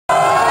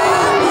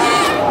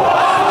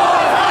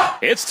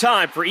It's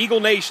time for Eagle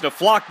Nation to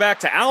flock back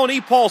to Alan E.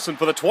 Paulson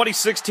for the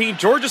 2016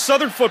 Georgia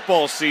Southern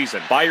football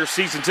season. Buy your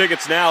season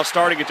tickets now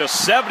starting at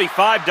just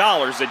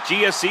 $75 at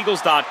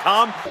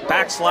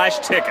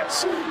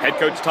gseagles.com/tickets. Head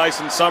coach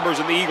Tyson Summers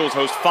and the Eagles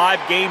host 5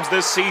 games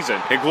this season,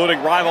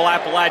 including rival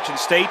Appalachian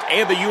State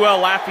and the UL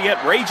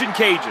Lafayette Ragin'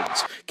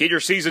 Cajuns. Get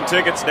your season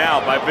tickets now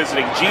by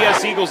visiting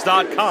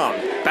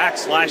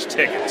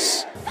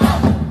gseagles.com/tickets.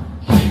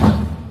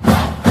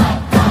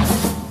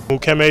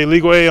 Ukeme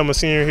Eligwe, I'm a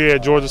senior here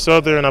at Georgia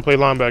Southern, and I play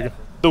linebacker.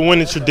 The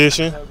winning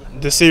tradition,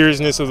 the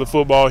seriousness of the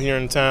football here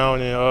in town,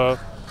 and I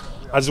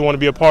just want to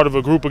be a part of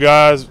a group of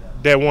guys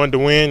that wanted to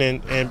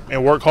win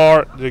and work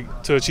hard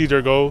to achieve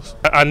their goals.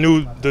 I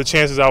knew the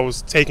chances I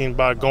was taking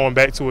by going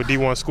back to a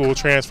D1 school,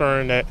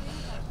 transferring, that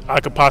I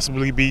could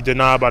possibly be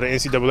denied by the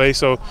NCAA.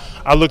 So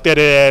I looked at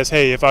it as,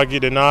 hey, if I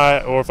get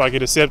denied or if I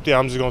get accepted,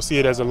 I'm just going to see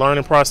it as a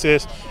learning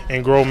process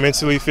and grow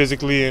mentally,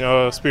 physically,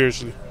 and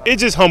spiritually. It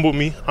just humbled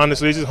me,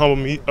 honestly. It just humbled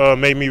me,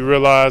 made me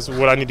realize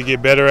what I need to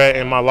get better at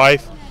in my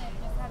life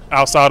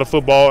outside of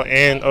football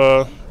and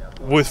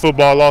with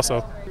football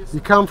also. You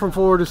come from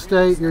Florida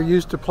State, you're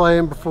used to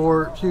playing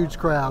before huge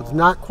crowds.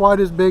 Not quite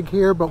as big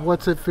here, but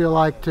what's it feel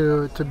like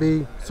to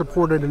be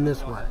supported in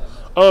this way?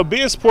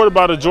 Being supported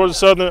by the Georgia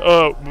Southern,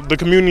 the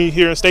community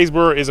here in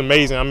Statesboro is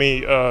amazing. I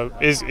mean,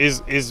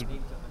 is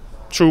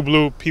true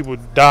blue. People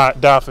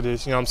die for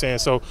this. You know what I'm saying?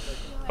 So,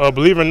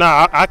 believe it or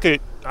not, I could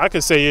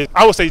say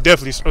I would say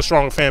definitely a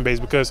stronger fan base,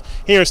 because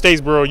here in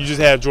Statesboro you just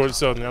have Georgia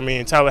Southern. I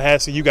mean, in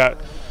Tallahassee you got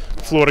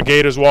Florida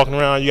Gators walking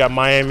around. You got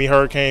Miami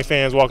Hurricane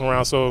fans walking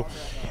around. So,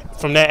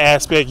 from that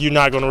aspect, you're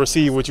not going to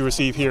receive what you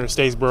receive here in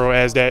Statesboro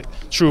as that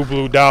true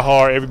blue, die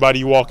hard. Everybody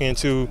you walk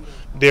into,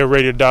 they're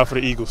ready to die for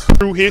the Eagles.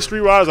 True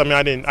history-wise, I mean,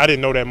 I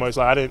didn't know that much.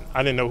 Like,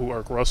 I didn't know who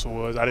Irk Russell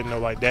was. I didn't know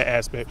like that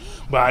aspect.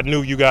 But I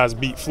knew you guys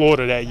beat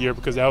Florida that year,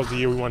 because that was the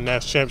year we won the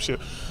national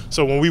championship.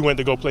 So when we went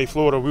to go play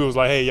Florida, we was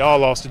like, hey, y'all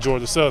lost to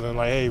Georgia Southern.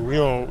 Like, hey,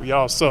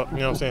 y'all suck. You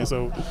know what I'm saying?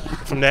 So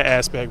from that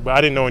aspect, but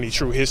I didn't know any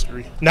true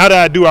history. Now that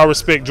I do, I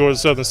respect Georgia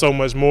Southern so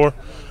much more.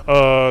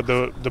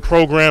 The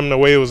program, the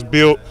way it was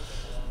built,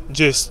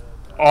 just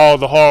all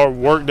the hard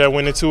work that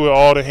went into it,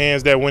 all the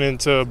hands that went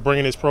into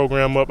bringing this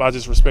program up, I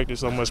just respect it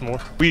so much more.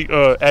 We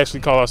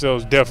actually call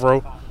ourselves Death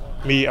Row.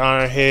 Me,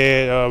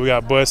 Ironhead, we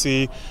got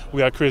Bussy, we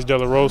got Chris De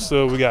La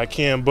Rosa, we got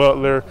Ken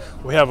Butler.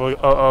 We have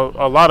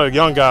a lot of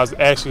young guys,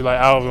 actually, like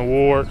Alvin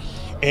Ward,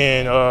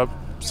 and a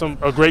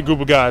great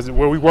group of guys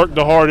where we work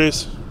the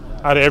hardest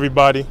out of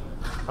everybody.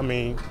 I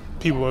mean,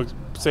 people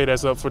say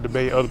that's up for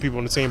debate, other people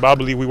on the team, but I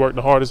believe we work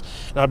the hardest,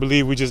 and I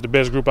believe we're just the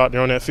best group out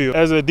there on that field.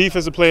 As a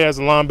defensive player, as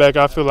a linebacker,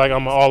 I feel like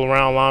I'm an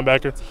all-around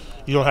linebacker.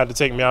 You don't have to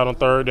take me out on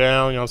third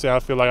down, you know what I'm saying?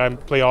 I feel like I can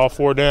play all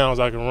 4 downs.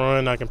 I can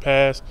run, I can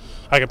pass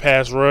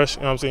rush,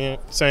 you know what I'm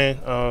saying?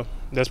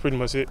 That's pretty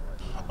much it.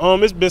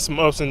 It's been some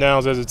ups and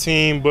downs as a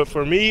team, but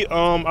for me,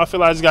 I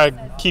feel like I just got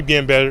to keep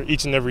getting better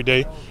each and every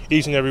day.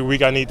 Each and every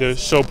week I need to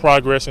show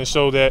progress and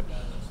show that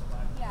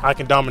I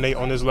can dominate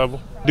on this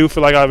level. I do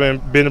feel like I've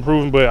been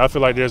improving, but I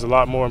feel like there's a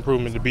lot more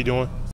improvement to be doing.